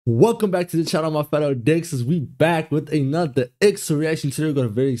Welcome back to the channel, my fellow Dixers. We back with another EXO reaction. Today we got a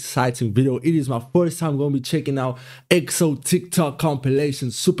very exciting video. It is my first time going to be checking out EXO TikTok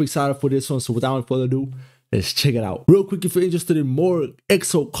compilations. Super excited for this one. So without further ado, let's check it out. Real quick, if you're interested in more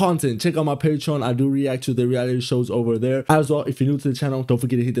EXO content, check out my Patreon. I do react to the reality shows over there. As well, if you're new to the channel, don't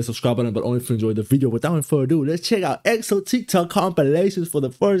forget to hit the subscribe button, but only if you enjoyed the video. Without further ado, let's check out EXO TikTok compilations for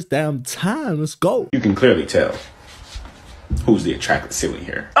the first damn time. Let's go. You can clearly tell who's the attractive silly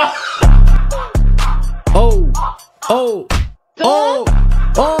here.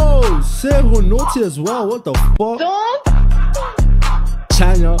 Sehun naughty as well. What the fuck?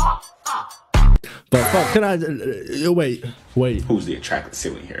 Chanya. But fuck, can I wait. Who's the attractive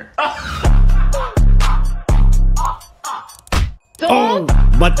silly here? Oh,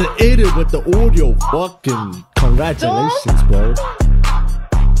 but the edit with the audio, fucking congratulations, bro.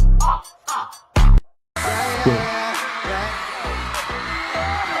 Yeah.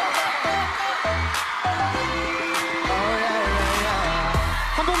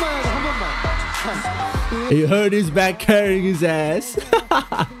 You heard he's back carrying his ass.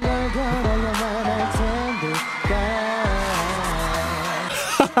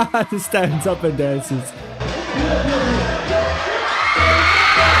 He stands up and dances.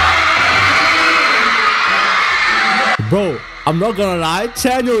 Bro, I'm not gonna lie,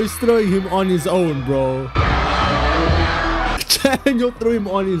 Chanyo is throwing him on his own, bro. Chanyo threw him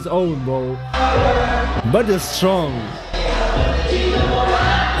on his own, bro. But they're strong.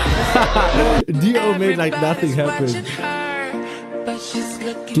 Dio made like nothing happened.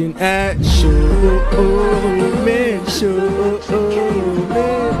 Looking at you, man,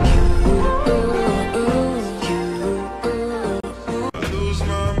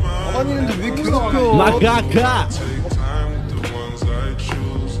 Magaka.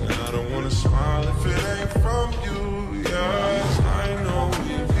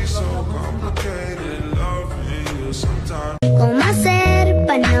 ¿Cómo hacer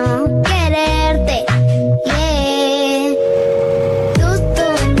para no quererte? Yeah. Tú,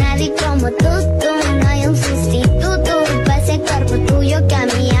 nadie como tú, no hay un sustituto para ese cuerpo tuyo que a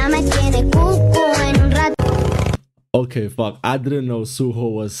mí ya me tiene cuco en un rato. Okay, fuck. I didn't know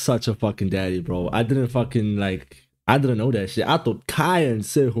Suho was such a fucking daddy, bro. I didn't know that shit. I thought Kai and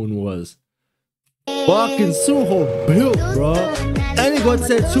Sehun was. Fucking Suho built, bro. And he got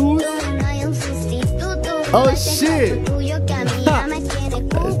tattoos. Oh shit.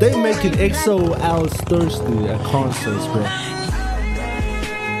 They making EXO owls thirsty at concerts, bro.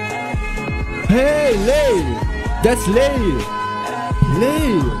 Hey, Lay! That's Lay!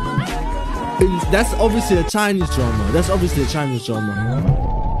 Lay! That's obviously a Chinese drama.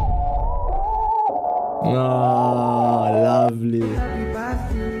 Ah, lovely.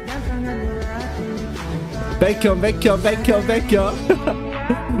 Baekhyun.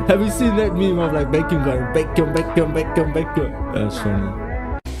 Have you seen that meme of like Baekhyun going Baekhyun? That's funny.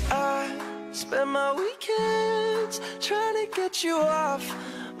 I spend my weekends trying to get you off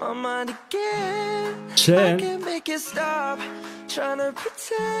my mind again. I can't make it stop. Trying to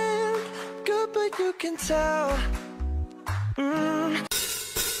pretend good, but you can tell. Hey,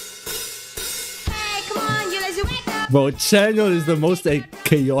 come on, you lazy wake up. Bro, Chanyo is the most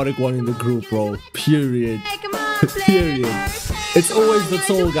chaotic one in the group, bro. Period. Hey, come on, Period. It's always the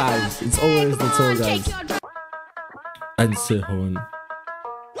tall guys. And Sehun.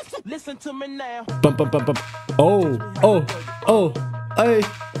 Listen to me now. Bum. Hey.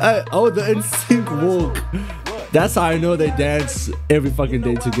 Oh, the NSYNC walk. That's how I know they dance every fucking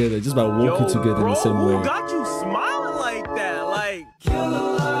day together, just by walking together in the same way. Who got you smiling like that? Like,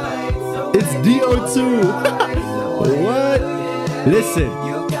 It's Dio too. What? Listen,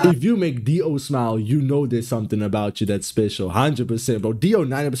 if you make Dio smile, you know there's something about you that's special. 100%, bro. Dio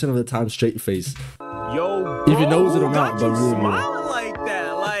 90% of the time straight face. yo, If he knows it or who not, got but you really. smiling like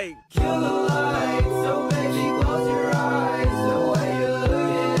that? Like,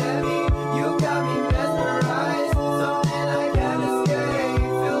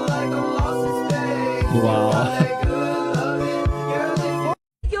 Wow.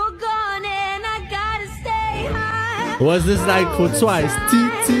 You're gone and I gotta stay high. Was this like for twice?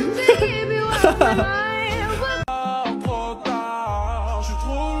 TT. Baby, what's my mind?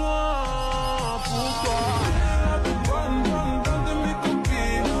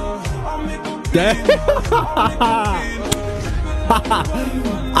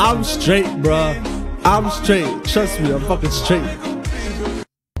 I'm straight, bruh. I'm straight. Trust me, I'm fucking straight.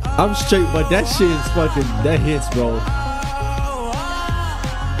 I'm straight, but that shit is fucking, that hits, bro.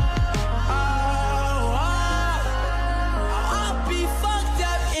 I'll be fucked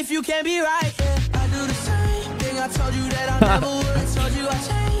up if you can't be right. I do the same thing I told you that I never would. I told you I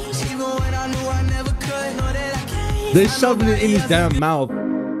changed. They shoving it in his damn mouth.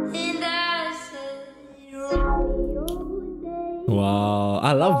 Wow,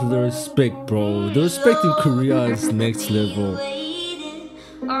 I love the respect, bro. The respect in Korea is next level.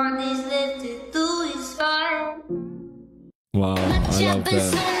 Wow, I love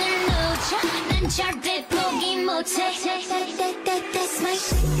that.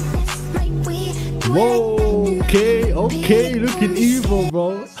 Whoa, okay, looking evil,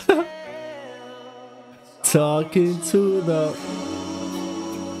 bro. Talking to the...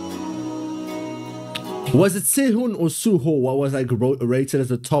 Was it Sehun or Suho what was like rated as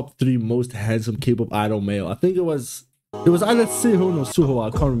the top 3 most handsome K-pop idol male? I think it was either Sehun or Suho,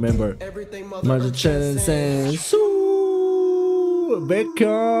 I can't remember. Magic Chen saying Su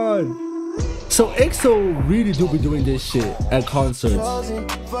Bacon. So EXO really do be doing this shit at concerts all the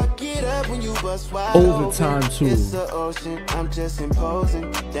time too. I'm just imposing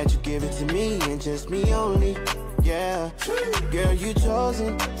that you give it to me and just me only. Yeah, girl, you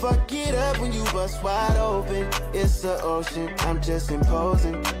chosen. Fuck it up when you bust wide open. It's the ocean. I'm just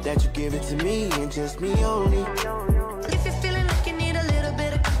imposing that you give it to me and just me only. If you're feeling like you need a little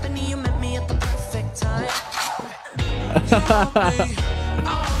bit of company, you met me at the perfect time.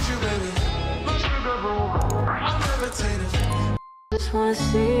 Just wanna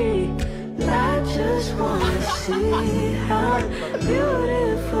see, I just wanna see how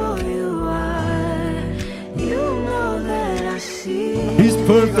beautiful you are. You know that I see. He's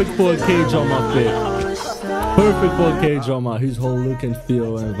perfect for a K-drama fit. Perfect for a K-drama. His whole look and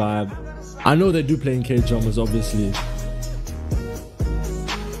feel and vibe. I know they do play in K-dramas, obviously.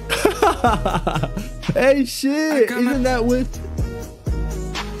 Hey, shit! Isn't that with?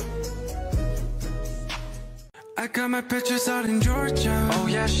 I got my pictures out in Georgia. Oh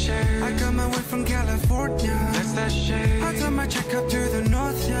yeah, shit. I got my way from California. That's that shit. I got my check up to the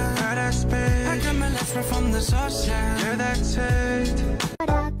north, yeah. Badass bitch. I got my left right from the south, yeah. Yeah, that's it.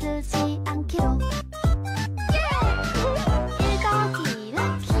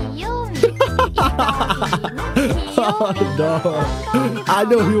 Oh no. I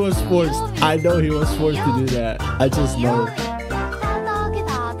know he was forced. I know he was forced to do that. I just know.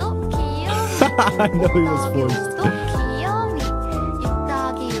 I know he was forced.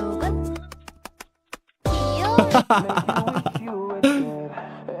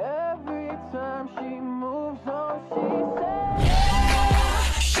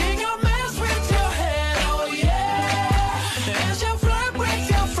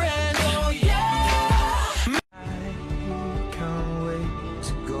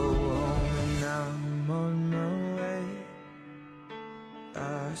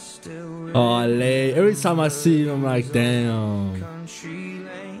 Oh, late. Every time I see him, I'm like, damn.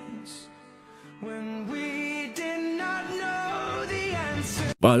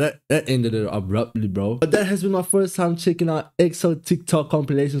 Wow, that ended it abruptly, bro. But that has been my first time checking out EXO TikTok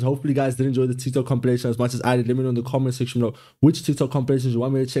compilations. Hopefully, you guys did enjoy the TikTok compilation as much as I did. Let me know in the comment section below which TikTok compilations you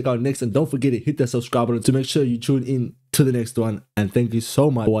want me to check out next. And don't forget to hit that subscribe button to make sure you tune in to the next one. And thank you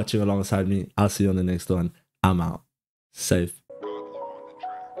so much for watching alongside me. I'll see you on the next one. I'm out. Safe.